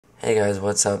Hey guys,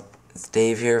 what's up? It's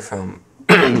Dave here from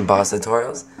Boss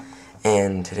Tutorials,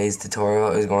 and today's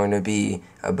tutorial is going to be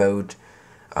about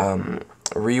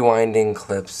rewinding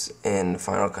clips in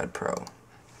Final Cut Pro.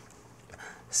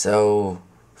 So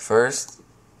first,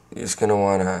 you're just gonna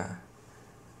wanna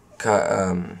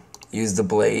use the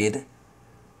blade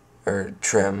or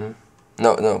trim.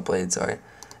 No blade, sorry.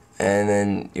 And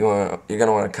then you're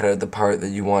gonna want to cut out the part that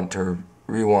you want to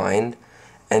rewind,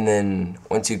 and then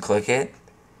once you click it,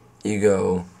 you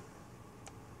go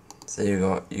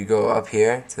up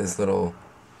here to this little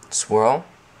swirl,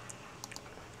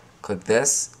 click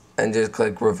this, and just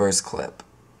click reverse clip.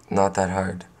 Not that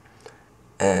hard.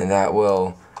 And that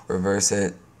will reverse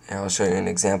it. And I'll show you an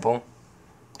example.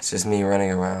 It's just me running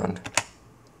around.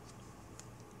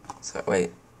 So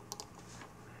wait.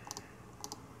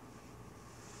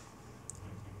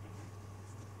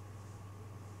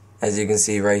 As you can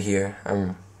see right here,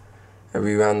 I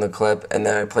rewound the clip and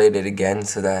then I played it again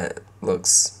so that it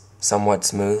looks somewhat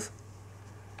smooth.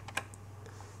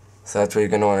 So that's what you're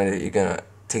going to want to do. You're going to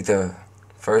take the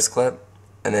first clip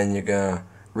and then you're going to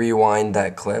rewind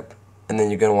that clip and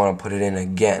then you're going to want to put it in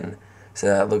again so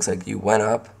that it looks like you went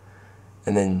up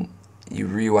and then you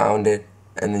rewound it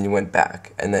and then you went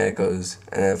back, and then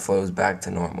it flows back to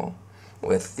normal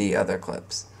with the other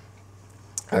clips.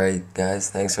 Alright guys,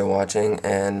 thanks for watching,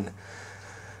 and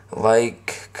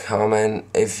like, comment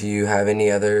if you have any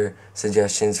other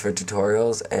suggestions for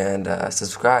tutorials, and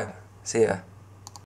subscribe. See ya.